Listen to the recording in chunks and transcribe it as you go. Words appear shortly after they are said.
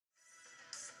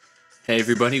Hey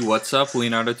everybody, what's up?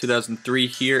 Leonardo 2003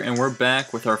 here, and we're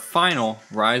back with our final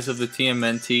Rise of the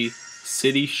TMNT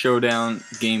City Showdown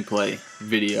gameplay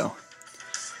video.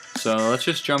 So let's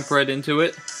just jump right into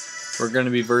it. We're going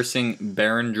to be versing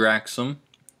Baron Draxum,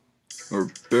 or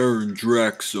Baron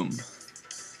Draxum.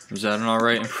 Was that an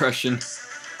alright impression?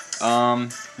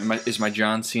 Is my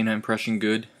John Cena impression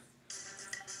good?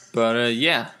 But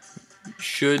yeah,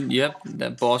 yep,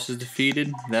 that boss is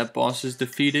defeated. That boss is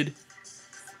defeated.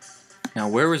 Now,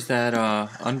 where was that,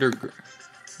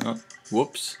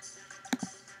 whoops.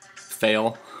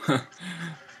 Fail.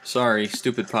 Sorry,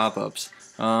 stupid pop-ups.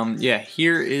 Yeah,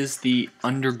 here is the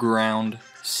underground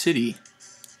city.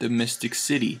 The Mystic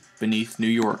City beneath New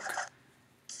York.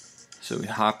 So we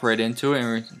hop right into it,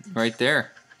 and right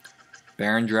there.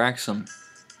 Baron Draxum.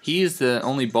 He is the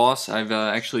only boss I've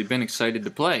actually been excited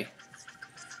to play.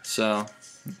 So,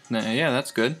 yeah,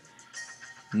 that's good.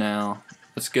 Now,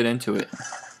 let's get into it.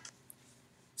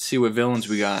 See what villains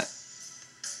we got.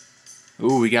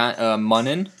 Ooh, we got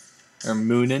Muninn, or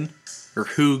Muninn, or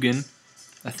Huginn.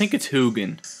 I think it's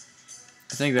Huginn.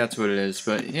 I think that's what it is.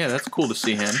 But yeah, that's cool to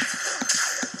see him.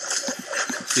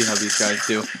 See how these guys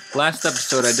do. Last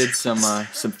episode, I did some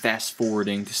fast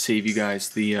forwarding to save you guys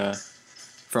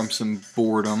from some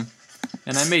boredom,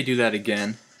 and I may do that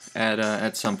again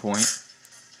at some point.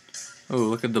 Oh,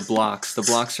 look at the blocks. The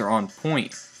blocks are on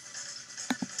point.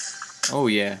 Oh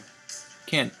yeah.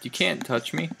 You can't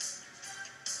touch me.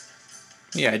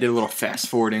 Yeah, I did a little fast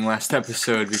forwarding last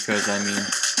episode because, I mean,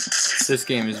 this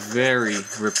game is very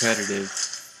repetitive.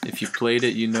 If you played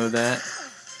it, you know that.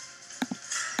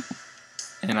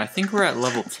 And I think we're at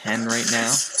level 10 right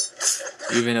now,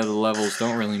 even though the levels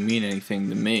don't really mean anything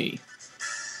to me.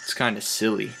 It's kind of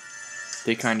silly.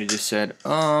 They kind of just said,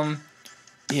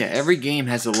 yeah, every game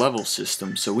has a level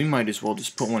system, so we might as well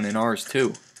just put one in ours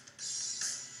too.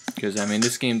 Because, I mean,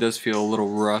 this game does feel a little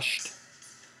rushed.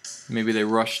 Maybe they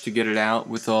rushed to get it out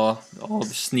with all the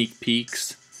sneak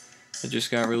peeks that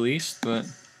just got released, but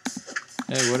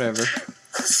hey, whatever.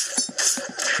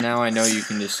 Now I know you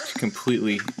can just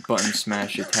completely button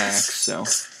smash attacks, so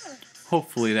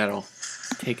hopefully that'll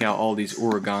take out all these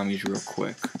origamis real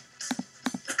quick.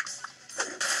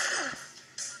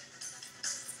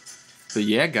 But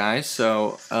yeah, guys,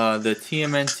 so the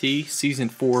TMNT Season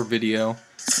 4 video,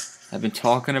 I've been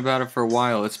talking about it for a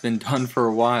while. It's been done for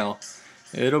a while.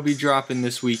 It'll be dropping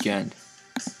this weekend.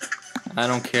 I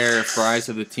don't care if Rise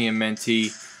of the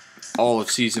TMNT, all of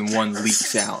Season 1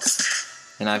 leaks out,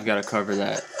 and I've got to cover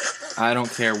that. I don't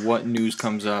care what news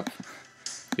comes up,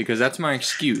 because that's my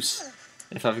excuse.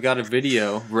 If I've got a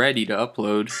video ready to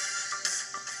upload,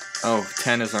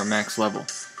 10 is our max level.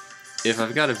 If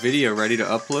I've got a video ready to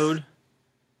upload,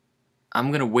 I'm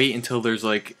going to wait until there's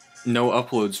like no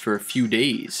uploads for a few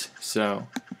days, so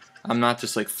I'm not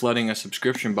just like flooding a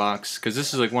subscription box, because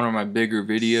this is like one of my bigger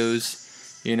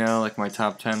videos, you know, like my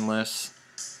top 10 lists.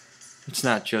 It's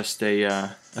not just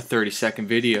a 30-second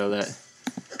video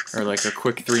or like a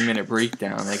quick 3-minute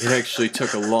breakdown. Like, it actually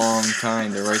took a long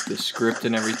time to write the script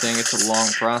and everything. It's a long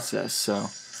process, so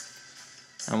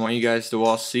I want you guys to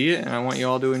all see it, and I want you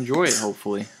all to enjoy it,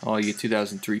 hopefully, all you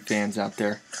 2003 fans out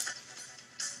there.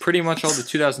 Pretty much all the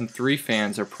 2003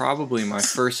 fans are probably my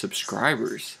first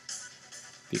subscribers,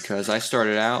 because I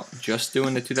started out just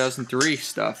doing the 2003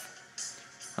 stuff.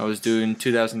 I was doing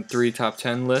 2003 top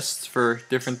 10 lists for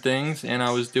different things, and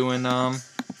I was doing the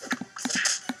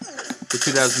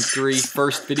 2003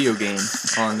 first video game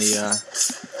on the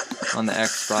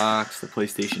Xbox, the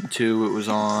PlayStation 2 it was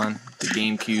on, the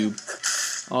GameCube,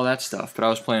 all that stuff. But I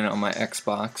was playing it on my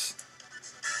Xbox.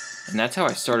 And that's how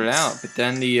I started out. But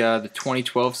then the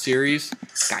 2012 series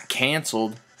got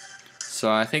canceled. So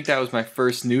I think that was my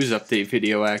first news update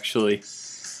video, actually.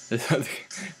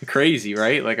 Crazy,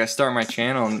 right? Like, I start my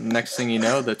channel, and next thing you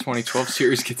know, the 2012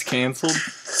 series gets canceled.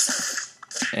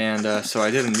 And so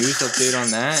I did a news update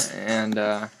on that. And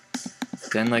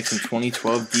then, like, some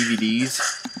 2012 DVDs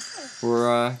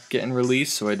were getting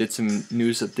released. So I did some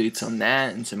news updates on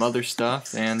that and some other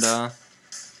stuff. And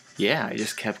yeah, I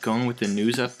just kept going with the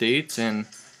news updates, and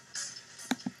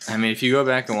I mean, if you go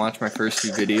back and watch my first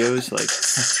few videos, like,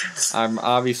 I'm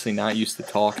obviously not used to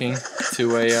talking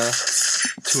to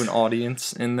an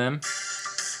audience in them.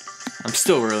 I'm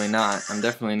still really not. I'm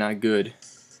definitely not good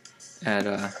at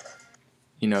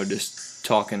you know, just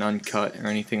talking uncut or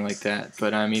anything like that.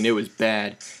 But I mean, it was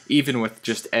bad, even with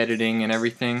just editing and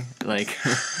everything. Like,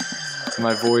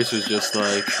 my voice was just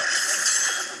like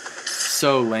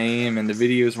so lame, and the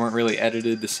videos weren't really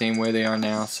edited the same way they are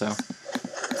now, so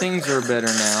things are better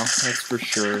now, that's for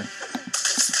sure.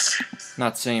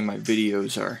 Not saying my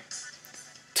videos are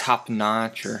top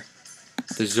notch or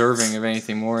deserving of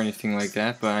anything more or anything like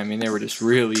that, but I mean they were just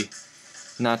really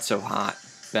not so hot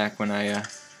back when I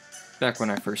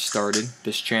first started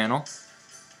this channel.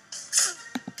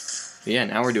 But yeah,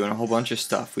 now we're doing a whole bunch of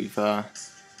stuff. We've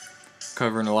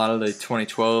covering a lot of the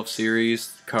 2012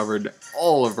 series, covered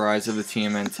all of Rise of the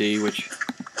TMNT, which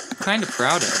I'm kind of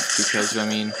proud of, because I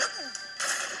mean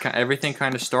everything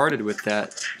kind of started with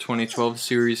that 2012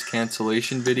 series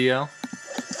cancellation video.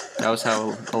 That was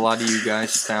how a lot of you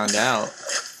guys found out.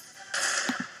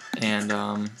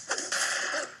 And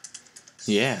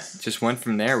yeah, just went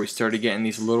from there. We started getting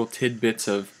these little tidbits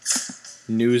of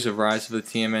news of Rise of the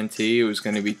TMNT. It was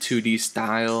going to be 2D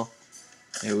style.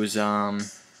 It was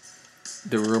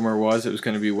the rumor was it was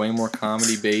going to be way more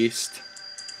comedy based.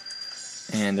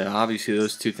 And obviously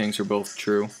those two things are both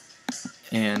true.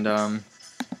 And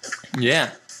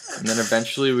yeah, and then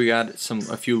eventually we got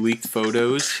a few leaked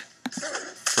photos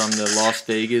from the Las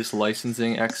Vegas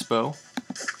licensing expo,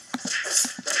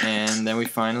 and then we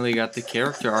finally got the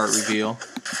character art reveal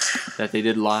that they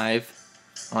did live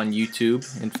on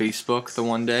YouTube and Facebook the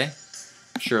one day.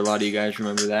 I'm sure a lot of you guys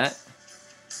remember that.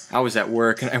 I was at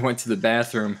work and I went to the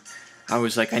bathroom. I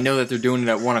was like, I know that they're doing it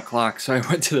at 1 o'clock, so I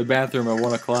went to the bathroom at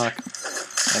 1 o'clock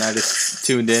and I just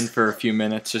tuned in for a few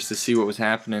minutes just to see what was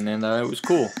happening, and it was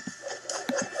cool.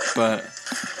 But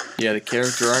yeah, the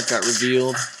character art got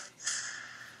revealed.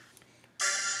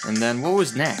 And then what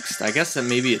was next? I guess that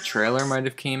maybe a trailer might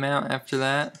have came out after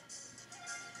that.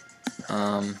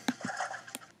 Well,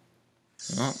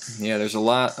 yeah, there's a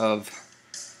lot of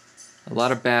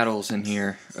battles in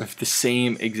here of the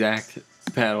same exact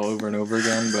battle over and over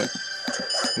again, but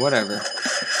whatever.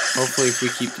 Hopefully if we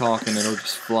keep talking it'll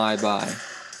just fly by.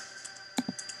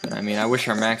 But I mean, I wish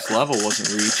our max level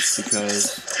wasn't reached,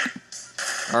 because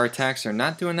our attacks are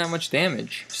not doing that much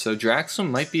damage, so Draxum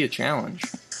might be a challenge.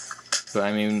 But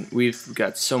I mean, we've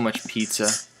got so much pizza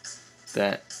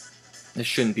that this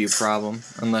shouldn't be a problem,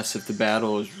 unless if the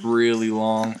battle is really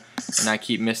long and I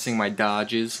keep missing my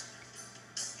dodges.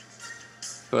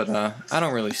 But I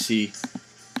don't really see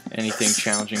anything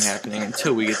challenging happening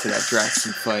until we get to that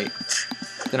Draxum fight.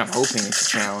 Then I'm hoping it's a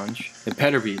challenge. It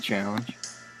better be a challenge.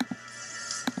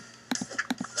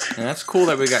 And that's cool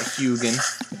that we got Huginn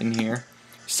in here.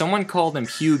 Someone called him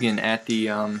Huginn at the,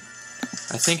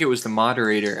 I think it was the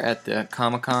moderator at the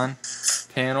Comic-Con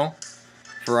panel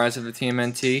for Rise of the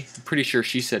TMNT. I'm pretty sure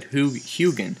she said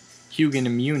Huginn and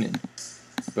Muninn.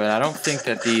 But I don't think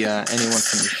that anyone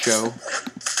from the show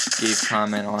gave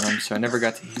comment on him, so I never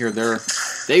got to hear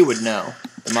they would know.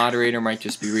 The moderator might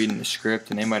just be reading the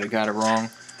script and they might have got it wrong.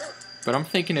 But I'm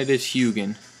thinking it is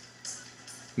Huginn.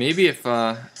 Maybe if,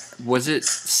 was it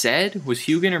said? Was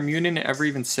Huginn or Muninn ever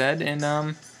even said in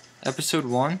episode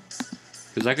 1?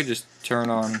 Because I could just turn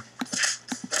on.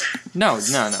 No.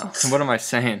 What am I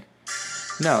saying?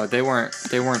 No, they weren't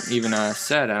even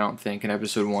said, I don't think, in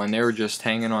episode 1. They were just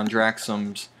hanging on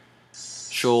Draxum's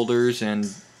shoulders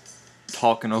and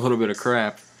talking a little bit of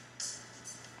crap.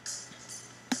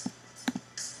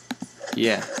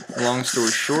 Yeah, long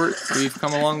story short, we've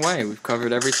come a long way. We've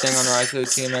covered everything on Rise of the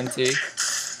TMNT.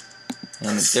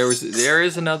 And there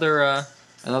is another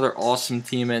awesome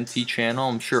TMNT channel.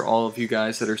 I'm sure all of you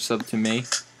guys that are subbed to me,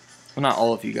 well, not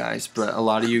all of you guys, but a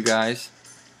lot of you guys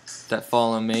that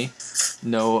follow me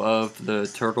know of the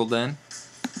Turtle Den.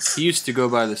 He used to go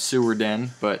by the Sewer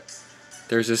Den, but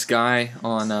there's this guy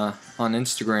on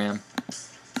Instagram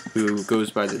who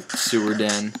goes by the Sewer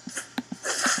Den.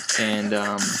 And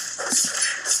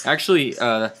actually,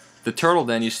 the Turtle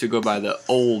Den used to go by the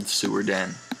Old Sewer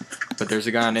Den. But there's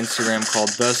a guy on Instagram called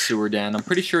The Sewer Den. I'm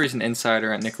pretty sure he's an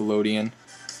insider at Nickelodeon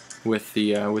with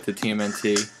the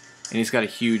TMNT, and he's got a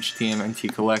huge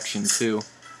TMNT collection too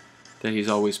that he's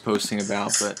always posting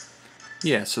about. But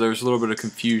yeah, so there's a little bit of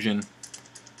confusion.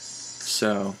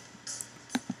 So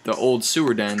the Old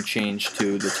Sewer Den changed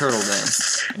to the Turtle Den,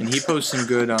 and he posts some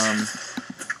good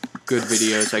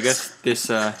videos. I guess this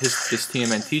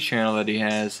TMNT channel that he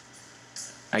has,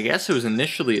 I guess it was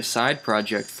initially a side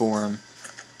project for him.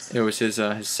 It was his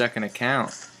second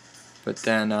account, but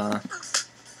then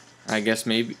I guess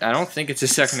maybe, I don't think it's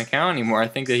his second account anymore. I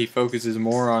think that he focuses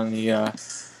more on the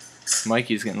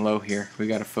Mikey's getting low here. We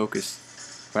gotta focus.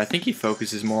 But I think he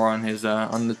focuses more on his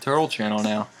on the Turtle channel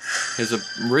now. His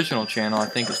original channel, I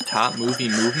think, is Top Movie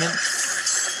Movement,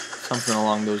 something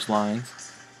along those lines.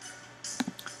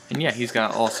 And yeah, he's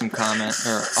got awesome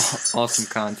awesome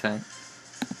content.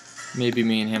 Maybe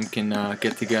me and him can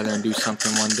get together and do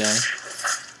something one day.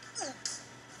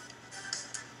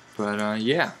 But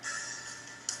yeah,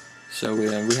 so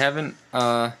we haven't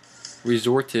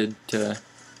resorted to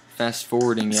fast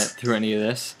forwarding yet through any of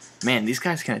this. Man, these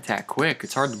guys can attack quick.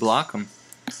 It's hard to block them.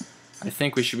 I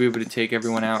think we should be able to take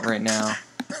everyone out right now.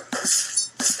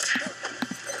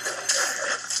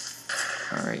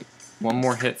 Alright, one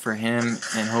more hit for him,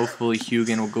 and hopefully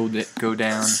Huginn will go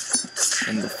down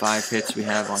in the 5 hits we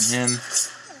have on him.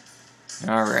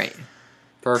 Alright,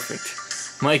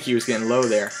 perfect. Mikey was getting low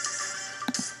there.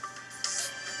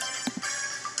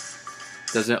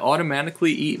 Does it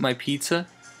automatically eat my pizza?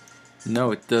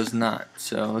 No, it does not.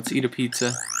 So let's eat a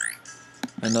pizza.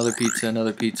 Another pizza,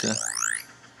 another pizza.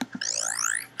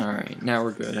 Alright, now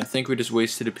we're good. I think we just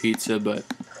wasted a pizza, but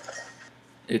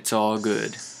it's all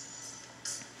good.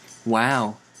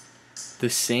 Wow. The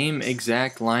same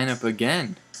exact lineup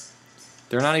again.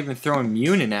 They're not even throwing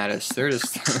Muninn at us. They're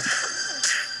just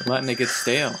letting it get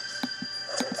stale.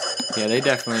 Yeah, they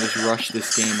definitely just rushed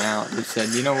this game out. They said,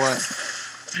 you know what?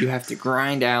 You have to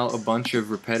grind out a bunch of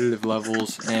repetitive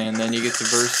levels, and then you get to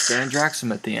verse Baron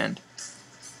Draxum at the end.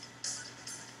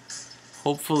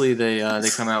 Hopefully they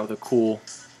come out with a cool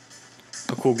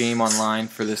game online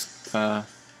for this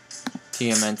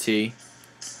TMNT.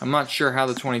 I'm not sure how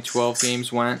the 2012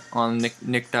 games went on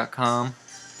nick.com.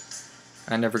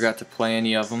 I never got to play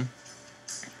any of them,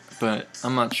 but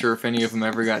I'm not sure if any of them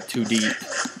ever got too deep.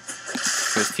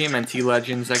 Because TMNT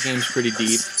Legends, that game's pretty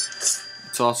deep.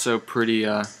 It's also pretty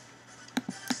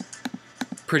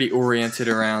oriented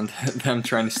around them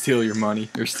trying to steal your money,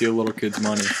 or steal little kids'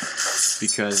 money,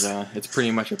 because it's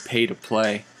pretty much a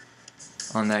pay-to-play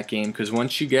on that game. Because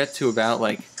once you get to about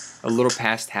like a little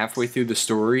past halfway through the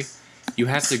story, you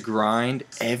have to grind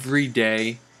every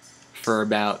day for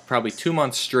about probably 2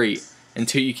 months straight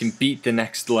until you can beat the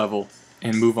next level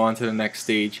and move on to the next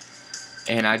stage.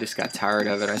 And I just got tired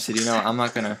of it. I said, you know, I'm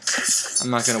not gonna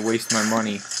waste my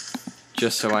money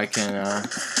just so I can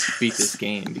beat this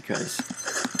game, because,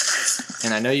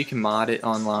 and I know you can mod it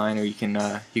online, or you can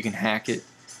hack it,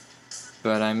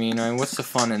 but I mean, what's the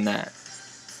fun in that?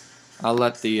 I'll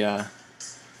let the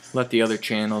other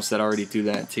channels that already do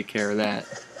that take care of that.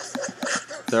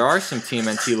 There are some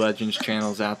TMNT Legends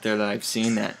channels out there that I've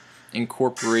seen that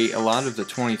incorporate a lot of the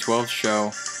 2012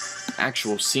 show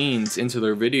actual scenes into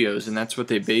their videos, and that's what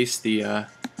they base the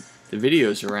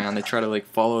videos around. They try to like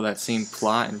follow that same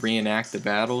plot and reenact the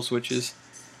battles, which is,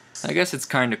 I guess it's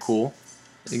kind of cool.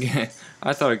 Again,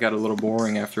 I thought it got a little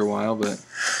boring after a while, but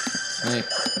hey,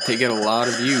 they get a lot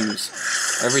of views.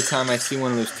 Every time I see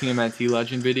one of those TMNT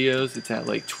Legend videos, it's at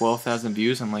like 12,000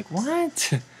 views. I'm like,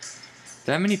 what?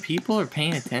 That many people are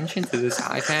paying attention to this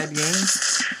iPad game?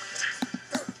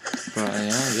 But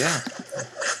yeah.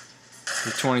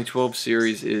 The 2012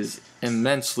 series is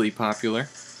immensely popular.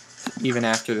 Even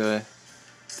after the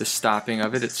stopping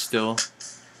of it, it still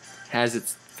has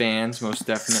its fans, most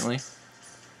definitely.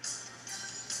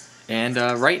 And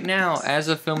right now, as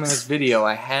of filming this video,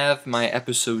 I have my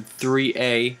episode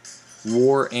 3A,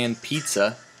 War and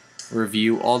Pizza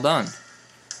review all done.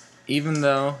 Even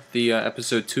though the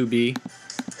episode 2B,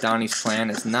 Donnie's Plan,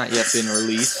 has not yet been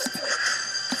released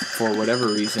for whatever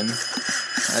reason,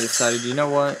 I decided, you know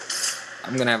what?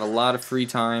 I'm going to have a lot of free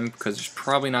time, because there's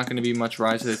probably not going to be much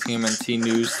Rise of the TMNT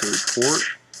news to report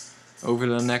over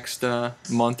the next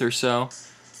month or so,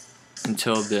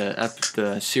 until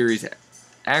the series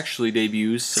actually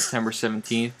debuts September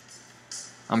 17th.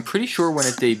 I'm pretty sure when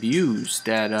it debuts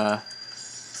that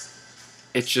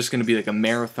it's just going to be like a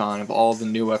marathon of all the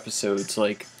new episodes,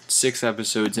 like 6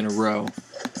 episodes in a row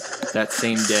that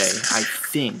same day. I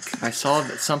think I saw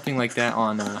something like that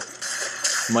on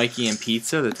Mikey and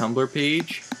Pizza, the Tumblr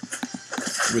page,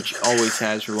 which always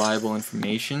has reliable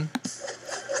information.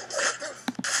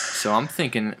 So I'm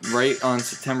thinking right on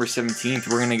September 17th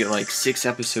we're gonna get like 6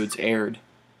 episodes aired,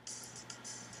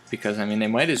 because I mean they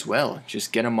might as well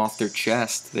just get them off their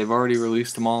chest. They've already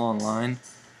released them all online,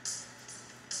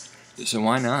 so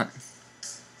why not?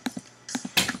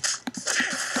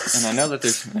 And I know that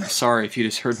there's, sorry if you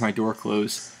just heard my door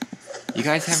close. You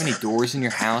guys have any doors in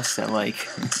your house that like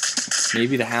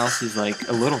maybe the house is like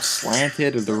a little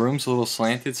slanted, or the room's a little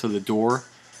slanted, so the door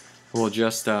will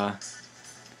just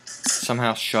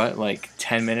somehow shut like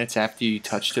 10 minutes after you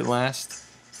touched it last?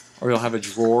 Or you'll have a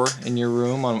drawer in your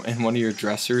room in one of your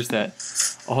dressers that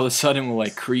all of a sudden will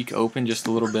like creak open just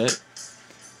a little bit.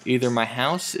 Either my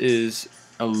house is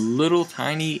a little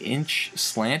tiny inch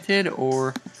slanted,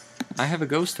 or I have a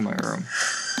ghost in my room.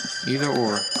 Either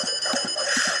or.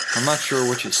 I'm not sure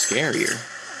which is scarier.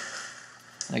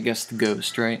 I guess the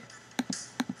ghost, right?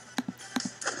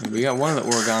 We got one of the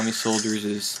origami soldiers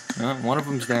is... one of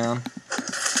them's down.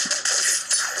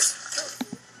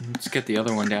 Let's get the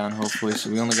other one down, hopefully, so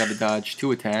we only got to dodge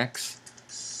 2 attacks.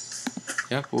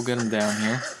 Yep, we'll get him down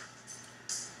here.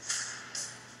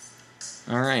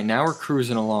 Alright, now we're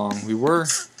cruising along. We were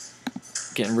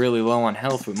getting really low on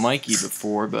health with Mikey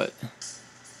before, but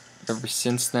ever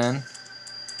since then,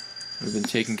 we've been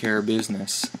taking care of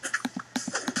business.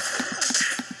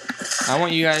 I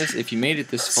want you guys, if you made it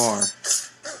this far,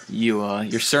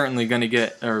 you're certainly gonna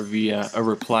get a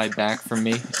reply back from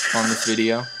me on this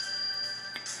video,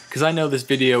 because I know this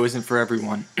video isn't for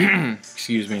everyone.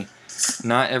 Excuse me.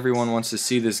 Not everyone wants to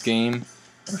see this game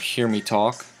or hear me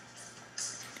talk.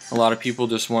 A lot of people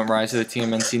just want Rise of the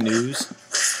TMNT news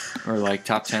or like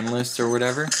top 10 lists or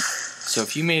whatever. So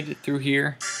if you made it through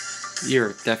here,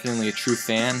 you're definitely a true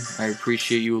fan. I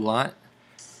appreciate you a lot.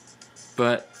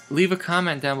 But leave a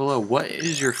comment down below. What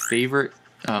is your favorite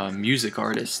music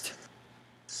artist?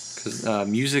 Because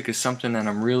music is something that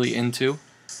I'm really into.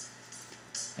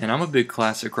 And I'm a big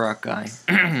classic rock guy.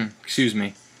 Excuse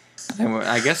me.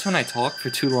 I guess when I talk for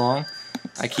too long,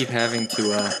 I keep having to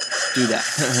do that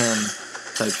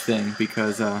type thing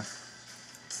because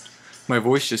my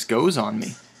voice just goes on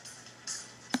me.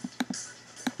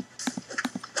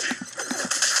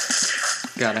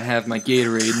 Gotta have my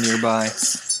Gatorade nearby.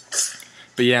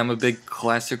 But yeah, I'm a big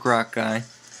classic rock guy.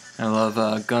 I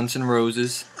love Guns N'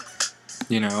 Roses,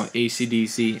 you know,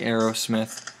 AC/DC,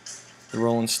 Aerosmith, the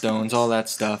Rolling Stones, all that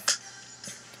stuff.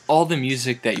 All the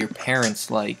music that your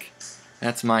parents like,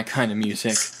 that's my kind of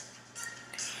music.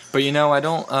 But you know, I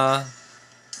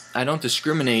don't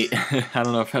discriminate. I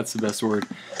don't know if that's the best word,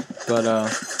 but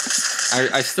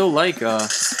I still like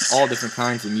all different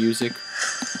kinds of music.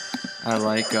 I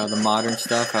like the modern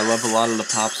stuff. I love a lot of the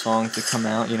pop songs that come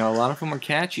out. You know, a lot of them are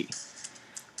catchy.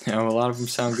 You know, a lot of them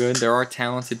sound good. There are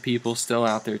talented people still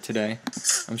out there today.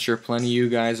 I'm sure plenty of you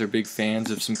guys are big fans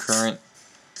of some current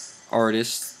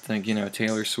artists, like, you know,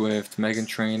 Taylor Swift, Meghan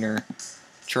Trainor,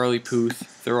 Charlie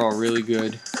Puth. They're all really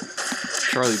good.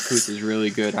 Charlie Puth is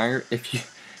really good. If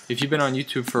you've been on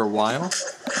YouTube for a while,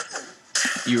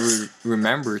 you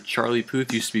remember Charlie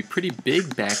Puth used to be pretty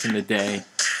big back in the day.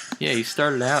 Yeah, he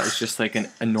started out as just like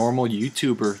a normal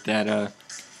YouTuber that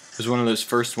was one of those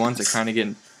first ones that kind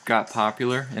of got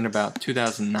popular in about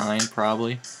 2009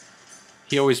 probably.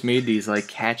 He always made these like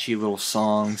catchy little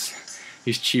songs,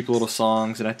 these cheap little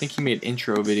songs, and I think he made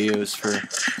intro videos for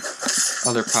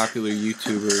other popular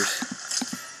YouTubers.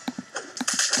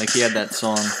 Like he had that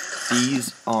song,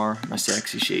 "These are my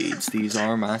sexy shades, these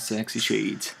are my sexy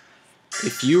shades."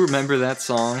 If you remember that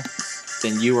song,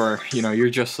 then you're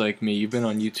just like me. You've been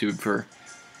on YouTube for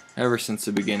ever since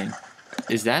the beginning.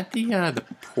 Is that the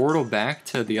portal back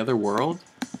to the other world?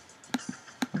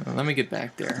 Let me get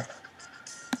back there.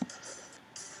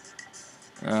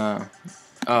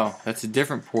 Oh, that's a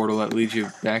different portal that leads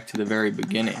you back to the very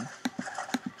beginning.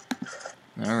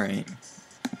 Alright.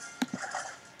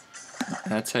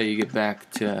 That's how you get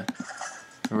back to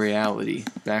reality,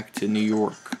 back to New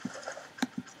York.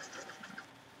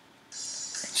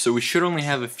 So we should only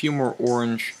have a few more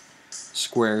orange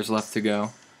squares left to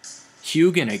go.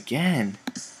 Huginn again.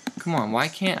 Come on, why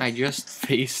can't I just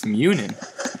face Muninn?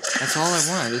 That's all I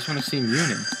want. I just want to see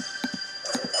Muninn.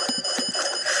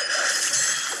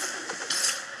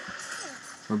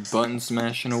 We're button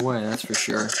smashing away, that's for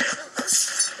sure.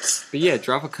 But yeah,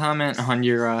 drop a comment on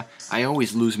your... I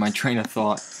always lose my train of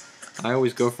thought. I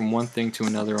always go from one thing to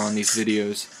another on these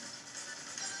videos.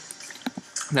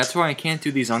 That's why I can't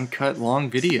do these uncut long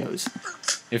videos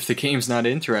if the game's not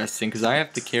interesting, because I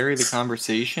have to carry the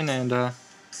conversation, and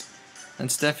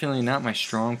that's definitely not my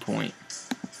strong point.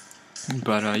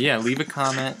 But yeah, leave a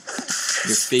comment,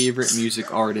 your favorite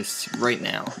music artists right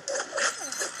now.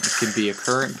 It could be a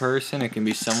current person, it can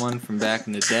be someone from back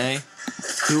in the day.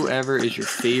 Whoever is your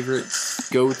favorite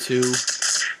go-to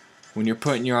when you're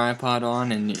putting your iPod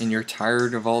on and you're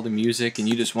tired of all the music and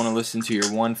you just want to listen to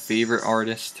your one favorite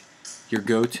artist, your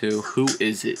go-to, who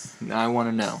is it? I want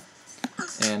to know.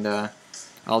 And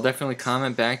I'll definitely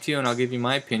comment back to you, and I'll give you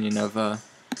my opinion of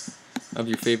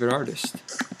your favorite artist.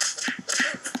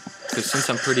 Because since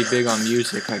I'm pretty big on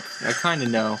music, I kind of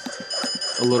know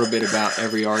a little bit about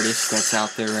every artist that's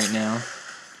out there right now.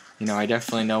 You know, I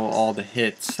definitely know all the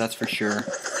hits, that's for sure.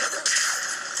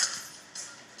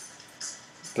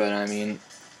 But I mean,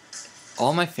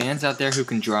 all my fans out there who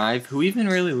can drive, who even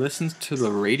really listens to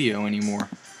the radio anymore.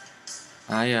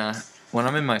 When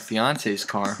I'm in my fiance's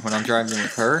car, when I'm driving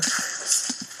with her,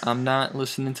 I'm not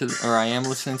listening to, or I am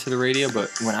listening to the radio, but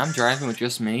when I'm driving with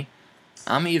just me,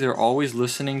 I'm either always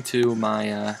listening to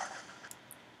my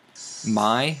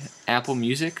Apple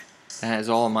Music that has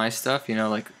all of my stuff, you know,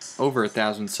 like over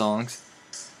 1,000 songs,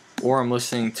 or I'm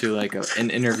listening to like an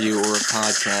interview or a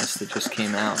podcast that just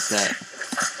came out that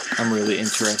I'm really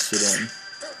interested in.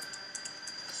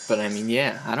 But I mean,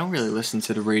 yeah, I don't really listen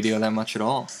to the radio that much at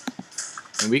all.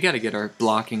 And we got to get our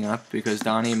blocking up because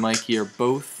Donnie and Mikey are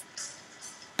both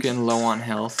getting low on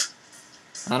health.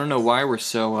 I don't know why we're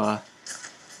so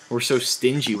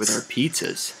stingy with our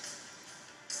pizzas.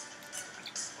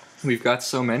 We've got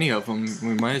so many of them,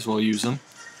 we might as well use them.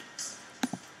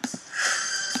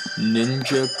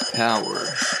 Ninja power.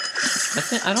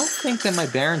 I don't think that my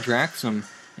Baron Draxum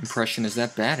impression is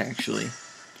that bad, actually.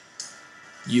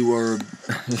 You are...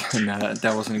 nah,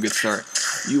 that wasn't a good start.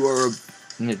 You are...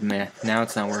 Meh, now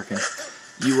it's not working.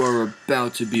 You are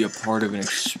about to be a part of an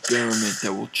experiment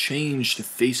that will change the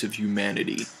face of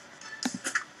humanity.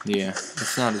 Yeah,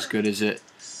 it's not as good as it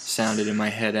sounded in my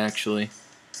head, actually.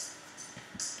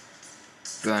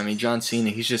 But, I mean, John Cena,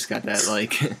 he's just got that,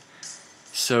 like,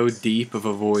 so deep of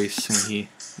a voice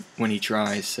when he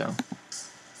tries, so...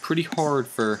 Pretty hard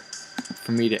for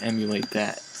me to emulate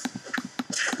that.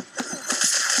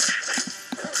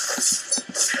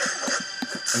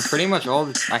 And pretty much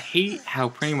I hate how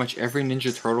pretty much every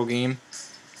Ninja Turtle game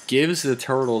gives the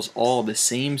turtles all the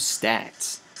same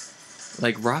stats.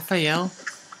 Like Raphael,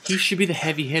 he should be the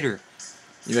heavy hitter.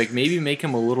 You like maybe make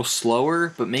him a little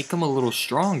slower, but make him a little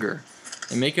stronger,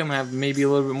 and make him have maybe a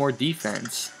little bit more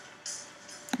defense,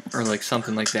 or like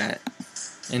something like that.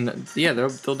 And yeah,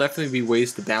 there'll definitely be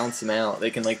ways to balance him out.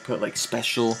 They can like put like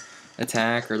special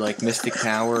attack or like mystic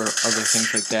power or other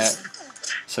things like that,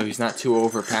 so he's not too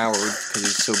overpowered because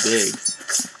he's so big.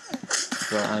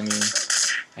 But I mean,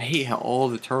 I hate how all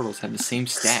the turtles have the same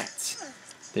stats.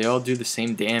 They all do the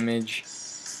same damage.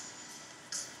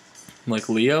 Like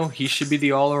Leo, he should be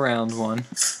the all-around one.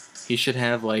 He should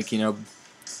have like, you know,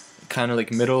 kind of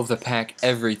like middle of the pack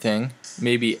everything.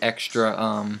 Maybe extra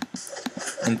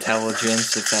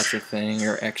intelligence if that's a thing,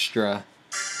 or extra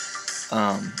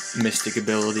mystic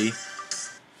ability.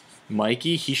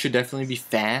 Mikey, he should definitely be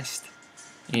fast,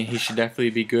 and he should definitely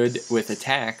be good with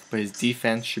attack, but his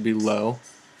defense should be low.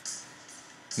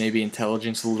 Maybe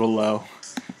intelligence a little low.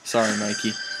 Sorry,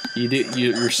 Mikey.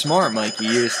 You're smart, Mikey.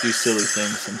 You just do silly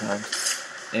things sometimes.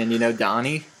 And you know,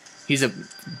 Donnie, he's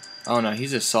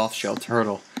a soft shell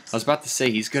turtle. I was about to say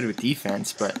he's good with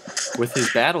defense, but with his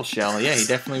battle shell, yeah, he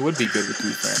definitely would be good with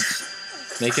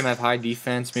defense. Make him have high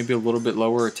defense, maybe a little bit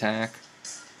lower attack.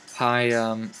 High,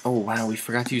 oh wow, we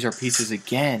forgot to use our pieces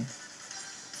again.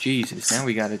 Jesus, now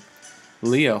we got it.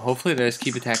 Leo, hopefully they just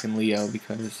keep attacking Leo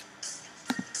because,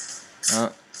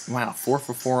 wow, 4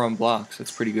 for 4 on blocks,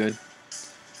 that's pretty good.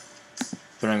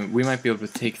 But I mean, we might be able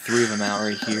to take 3 of them out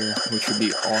right here, which would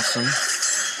be awesome.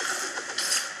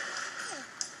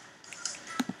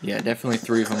 Yeah, definitely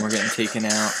 3 of them are getting taken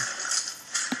out.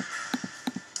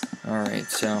 Alright,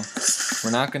 so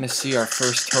we're not going to see our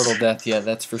first turtle death yet,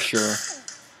 that's for sure.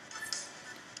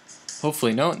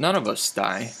 Hopefully none of us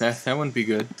die. That wouldn't be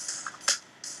good.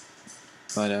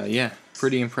 But yeah,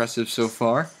 pretty impressive so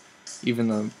far. Even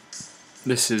though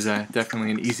this is definitely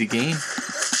an easy game.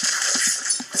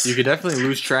 You could definitely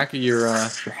lose track of your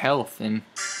health and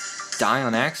die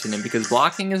on accident because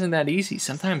blocking isn't that easy.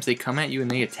 Sometimes they come at you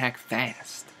and they attack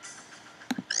fast.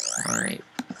 Alright,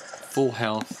 full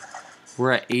health.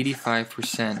 We're at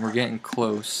 85%. We're getting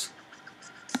close.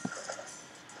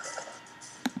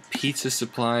 Pizza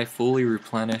supply fully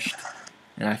replenished.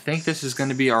 And I think this is going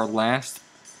to be our last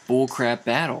bullcrap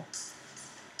battle.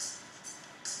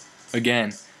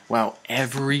 Again, wow,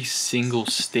 every single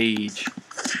stage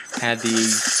had the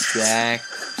exact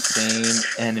same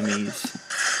enemies.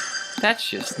 That's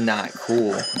just not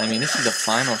cool. I mean, this is the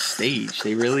final stage.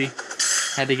 They really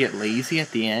had to get lazy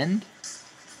at the end?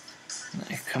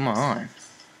 Like, come on.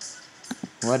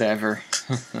 Whatever.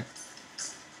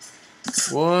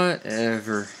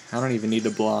 Whatever. I don't even need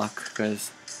to block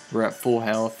because we're at full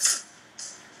health.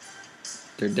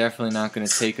 They're definitely not going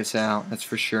to take us out, that's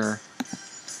for sure.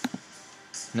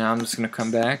 Now I'm just going to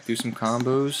come back, do some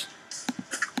combos.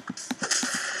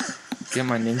 Get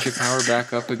my ninja power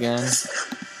back up again.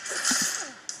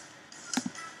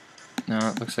 No,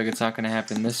 it looks like it's not going to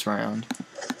happen this round.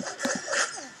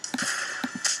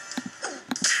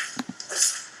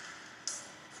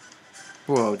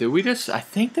 Whoa, did we just... I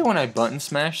think that when I button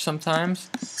smash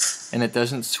sometimes, and it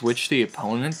doesn't switch the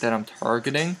opponent that I'm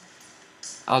targeting,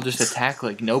 I'll just attack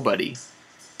like nobody.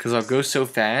 Because I'll go so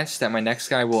fast that my next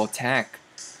guy will attack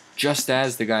just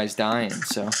as the guy's dying,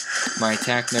 so my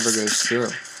attack never goes through.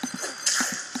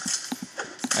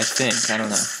 I think, I don't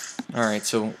know. Alright,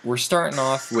 so we're starting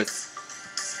off with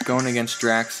going against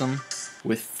Draxum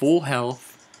with full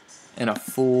health and a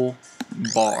full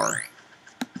bar.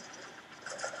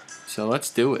 So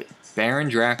let's do it. Baron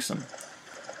Draxum.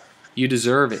 You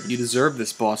deserve it. You deserve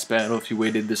this boss battle if you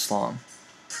waited this long.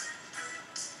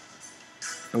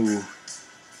 Ooh.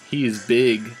 He is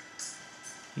big.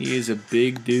 He is a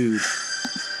big dude.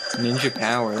 Ninja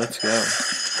power, let's go.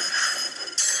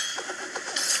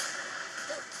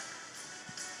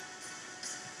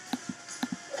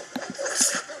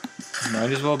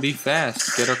 Might as well be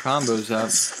fast, get our combos up.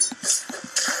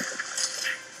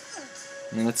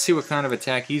 And let's see what kind of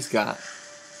attack he's got.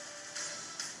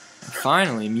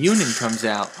 Finally, Muninn comes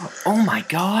out. Oh my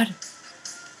god!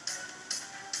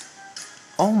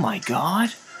 Oh my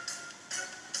god!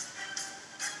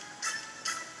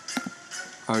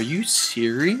 Are you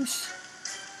serious?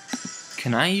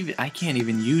 I can't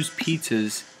even use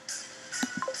pizzas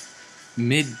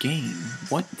mid-game.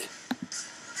 What?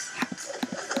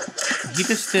 He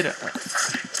just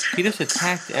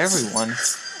attacked everyone.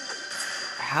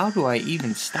 How do I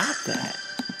even stop that?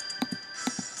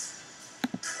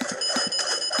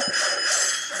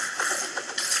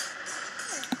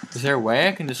 Is there a way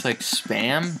I can just like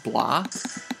spam block?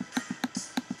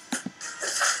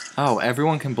 Oh,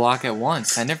 everyone can block at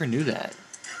once. I never knew that.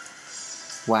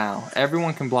 Wow,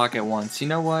 everyone can block at once. You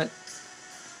know what?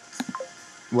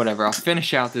 Whatever, I'll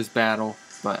finish out this battle,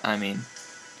 but I mean,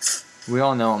 we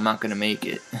all know I'm not gonna make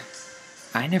it.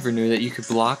 I never knew that you could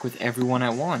block with everyone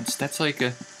at once. That's like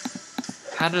a...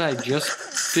 How did I just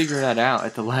figure that out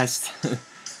at the last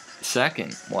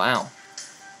second? Wow.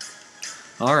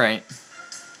 Alright.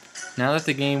 Now that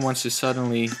the game wants to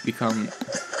suddenly become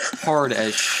hard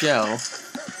as shell,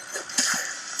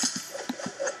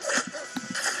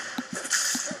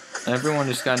 everyone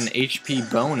just got an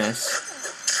HP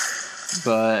bonus,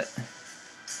 but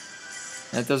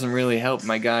that doesn't really help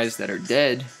my guys that are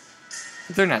dead.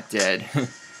 They're not dead.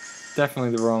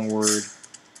 Definitely the wrong word.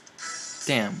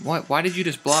 Damn, what? Why did you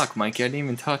just block, Mikey? I didn't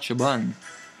even touch a button.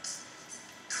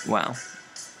 Wow.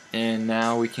 And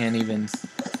now we can't even...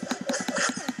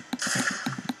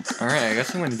 Alright, I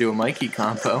guess I'm going to do a Mikey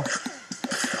combo.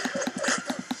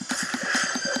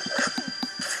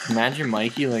 Imagine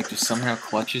Mikey, like, just somehow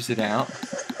clutches it out.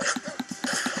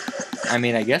 I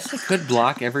mean, I guess I could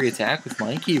block every attack with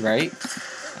Mikey, right?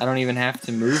 I don't even have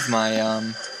to move my,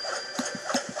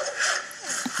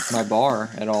 my bar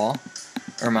at all.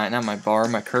 Or not my bar,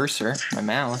 my cursor, my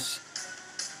mouse.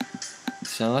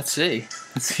 So let's see.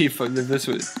 Let's see if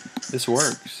this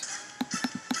works.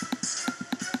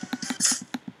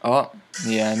 Oh,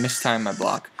 yeah, I mistimed my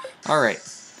block. Alright,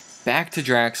 back to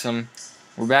Draxum.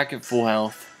 We're back at full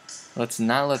health. Let's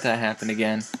not let that happen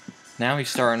again. Now he's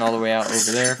starting all the way out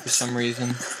over there for some reason.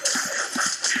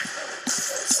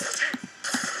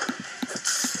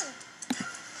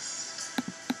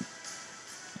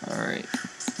 Alright.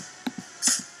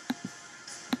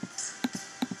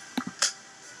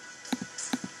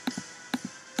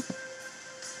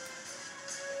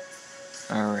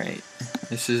 Alright.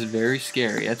 This is very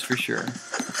scary, that's for sure.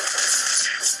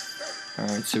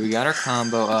 Alright, so we got our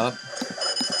combo up.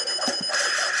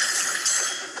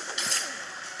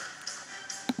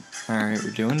 Alright,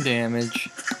 we're doing damage.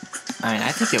 I mean,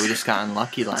 I think that we just got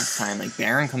unlucky last time. Like,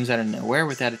 Baron comes out of nowhere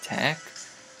with that attack.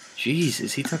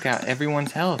 Jesus, he took out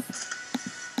everyone's health.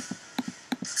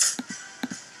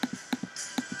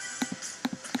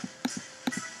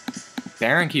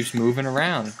 Baron keeps moving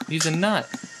around. He's a nut.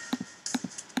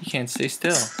 He can't stay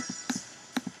still.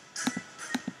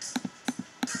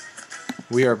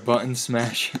 We are button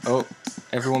smash. Oh,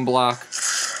 everyone block.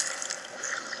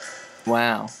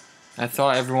 Wow. I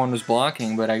thought everyone was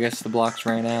blocking, but I guess the blocks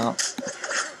ran out.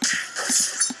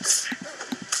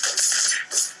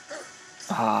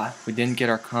 Ah, we didn't get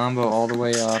our combo all the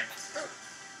way up.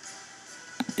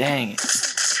 Dang it.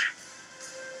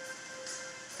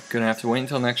 Gonna have to wait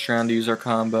until next round to use our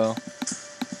combo.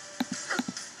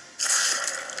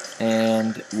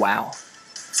 And wow.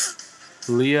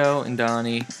 Leo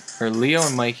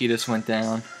and Mikey just went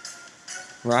down.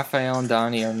 Raphael and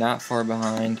Donnie are not far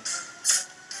behind.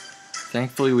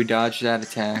 Thankfully, we dodged that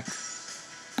attack.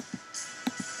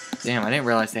 Damn, I didn't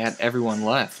realize they had everyone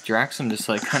left. Draxum just,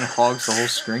 like, kind of hogs the whole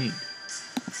screen.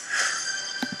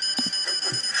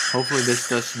 Hopefully this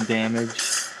does some damage.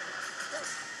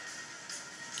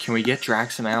 Can we get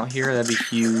Draxum out here? That'd be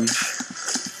huge.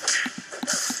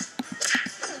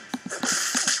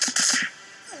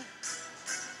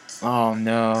 Oh,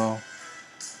 no.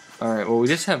 Alright, well, we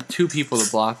just have 2 people to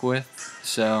block with,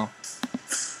 so...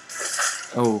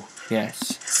 Oh,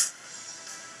 yes.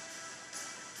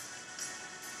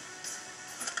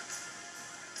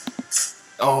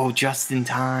 Oh, just in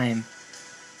time.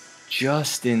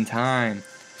 Just in time.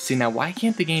 See, now, why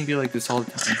can't the game be like this all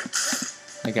the time?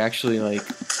 Like, actually, like,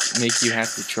 make you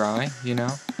have to try, you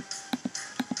know?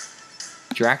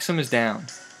 Draxum is down.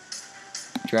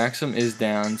 Draxum is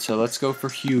down, so let's go for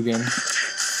Huginn.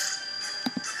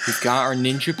 We've got our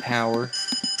ninja power.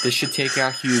 This should take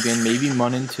out Huginn, maybe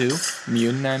Muninn too.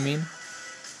 Mutant, I mean.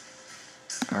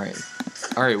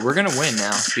 Alright, we're gonna win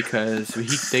now because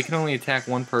they can only attack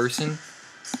one person,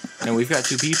 and we've got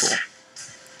 2 people.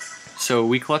 So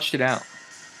we clutched it out.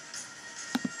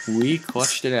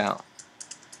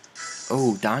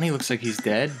 Oh, Donnie looks like he's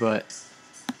dead, but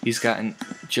he's gotten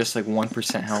just like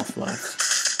 1% health left.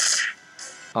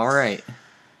 Alright.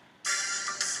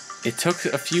 It took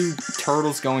a few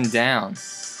turtles going down,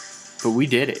 but we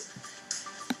did it.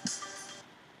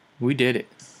 We did it.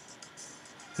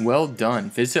 Well done.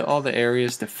 Visit all the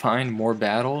areas to find more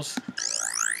battles.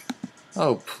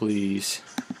 Oh, please.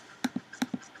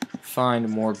 Find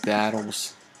more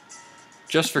battles.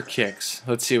 Just for kicks.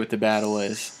 Let's see what the battle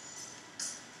is.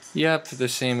 Yep, the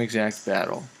same exact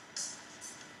battle.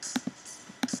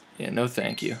 Yeah, no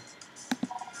thank you.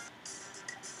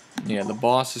 Yeah, the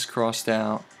boss is crossed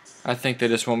out. I think they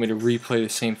just want me to replay the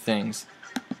same things.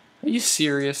 Are you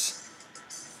serious?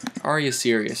 Are you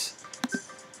serious?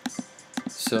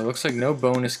 So it looks like no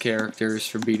bonus characters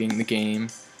for beating the game.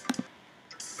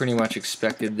 Pretty much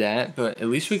expected that, but at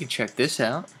least we can check this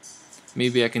out.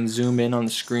 Maybe I can zoom in on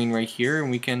the screen right here and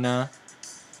we can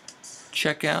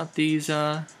check out these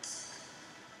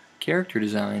character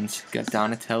designs. Got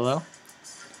Donatello,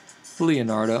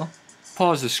 Leonardo.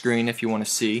 Pause the screen if you want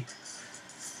to see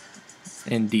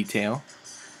in detail,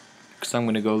 because I'm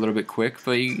going to go a little bit quick.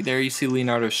 But there you see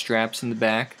Leonardo's straps in the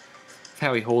back,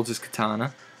 how he holds his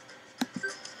katana.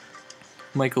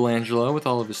 Michelangelo with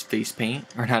all of his face paint,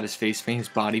 or not his face paint, his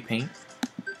body paint.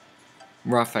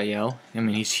 Raphael, I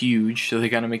mean he's huge, so they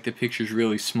got to make the pictures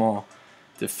really small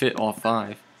to fit all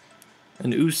 5. An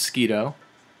Mosquito.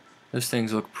 Those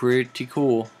things look pretty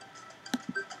cool.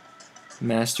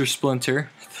 Master Splinter,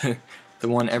 the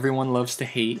one everyone loves to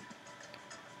hate.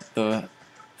 The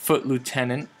Foot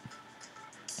Lieutenant,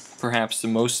 perhaps the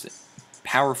most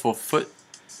powerful foot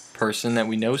person that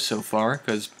we know so far,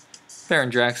 because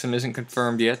Baron Draxum isn't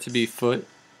confirmed yet to be Foot.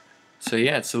 So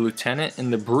yeah, it's the Lieutenant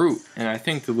and the Brute, and I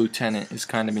think the Lieutenant is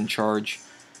kind of in charge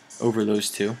over those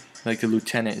 2. Like the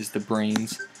Lieutenant is the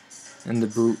brains, and the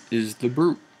Brute is the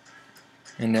Brute.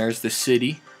 And there's the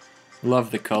city.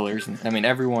 Love the colors. I mean,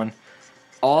 everyone,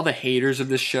 all the haters of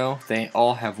this show, they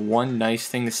all have one nice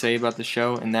thing to say about the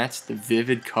show, and that's the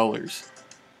vivid colors.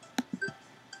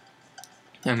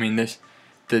 I mean,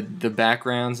 the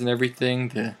backgrounds and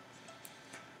everything,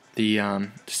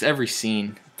 just every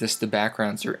scene, just the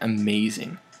backgrounds are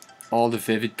amazing. All the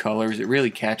vivid colors, it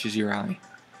really catches your eye.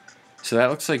 So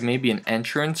that looks like maybe an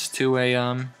entrance to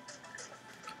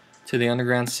the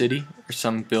underground city or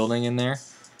some building in there.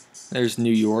 There's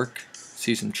New York.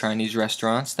 See some Chinese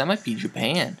restaurants. That might be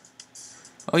Japan.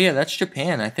 Oh yeah, that's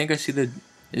Japan. I think I see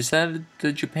is that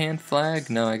the Japan flag?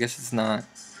 No, I guess it's not.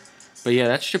 But yeah,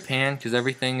 that's Japan because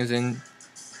everything is in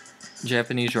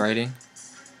Japanese writing.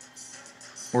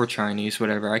 Or Chinese,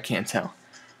 whatever, I can't tell.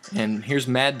 And here's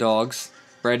Mad Dogs,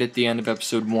 right at the end of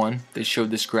episode 1. They showed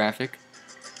this graphic.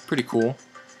 Pretty cool.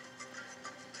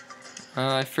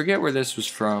 I forget where this was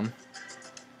from.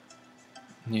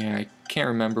 Yeah, I can't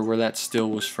remember where that still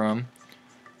was from.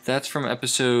 That's from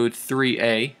episode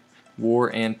 3A,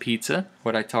 War and Pizza,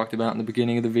 what I talked about in the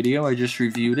beginning of the video. I just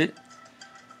reviewed it.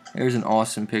 There's an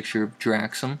awesome picture of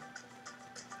Draxum.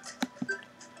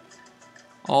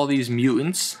 All these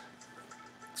mutants.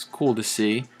 It's cool to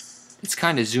see. It's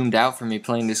kind of zoomed out for me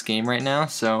playing this game right now,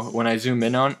 so when I zoom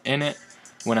in it,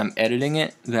 when I'm editing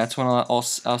it, that's when I'll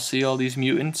see all these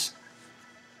mutants.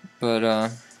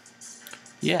 But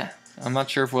yeah, I'm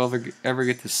not sure if we'll ever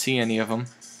get to see any of them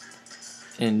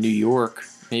in New York.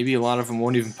 Maybe a lot of them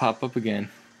won't even pop up again.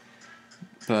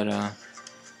 But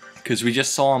because we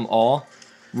just saw them all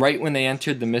right when they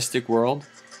entered the Mystic World,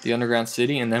 the underground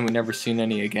city, and then we never seen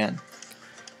any again.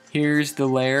 Here's the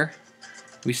lair.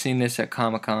 We seen this at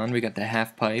Comic-Con. We got the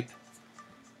half pipe,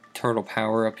 turtle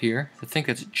power up here. I think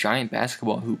it's a giant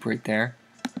basketball hoop right there.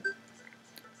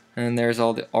 And there's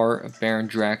all the art of Baron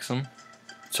Draxum.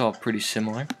 It's all pretty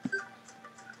similar.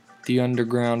 The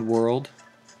underground world.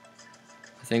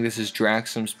 I think this is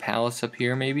Draxum's palace up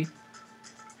here, maybe.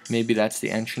 Maybe that's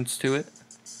the entrance to it.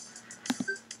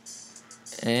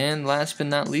 And last but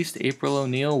not least, April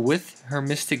O'Neil with her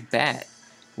mystic bat,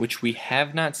 which we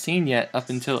have not seen yet up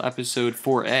until episode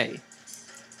 4A.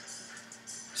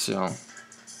 So,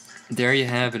 there you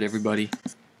have it, everybody.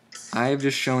 I have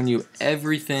just shown you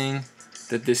everything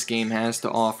that this game has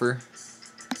to offer.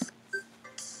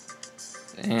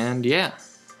 And yeah.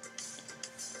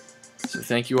 So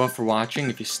thank you all for watching.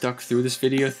 If you stuck through this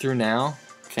video through now,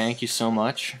 thank you so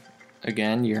much.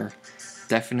 Again, you're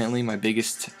definitely my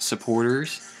biggest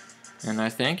supporters, and I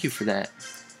thank you for that.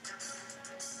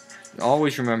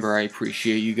 always remember I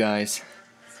appreciate you guys.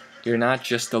 You're not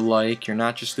just a like, you're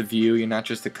not just a view, you're not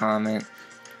just a comment.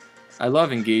 I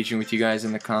love engaging with you guys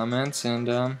in the comments,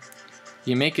 and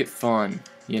you make it fun,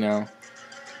 you know.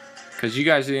 Because you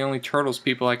guys are the only Turtles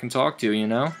people I can talk to, you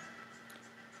know.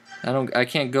 I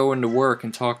can't go into work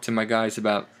and talk to my guys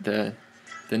about the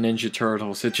Ninja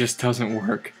Turtles. It just doesn't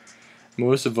work.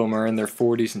 Most of them are in their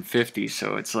 40s and 50s,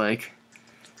 so it's like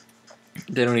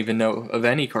they don't even know of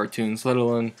any cartoons, let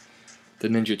alone the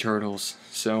Ninja Turtles.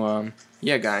 So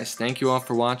yeah guys, thank you all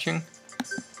for watching,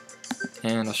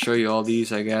 and I'll show you all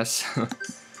these, I guess,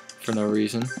 for no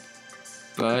reason.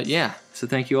 But yeah, so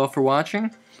thank you all for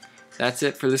watching. That's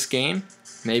it for this game.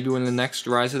 Maybe when the next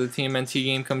Rise of the TMNT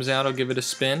game comes out, I'll give it a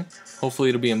spin. Hopefully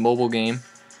it'll be a mobile game,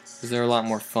 because they're a lot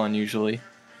more fun usually.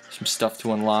 Some stuff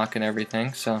to unlock and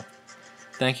everything. So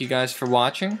thank you guys for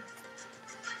watching,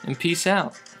 and peace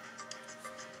out.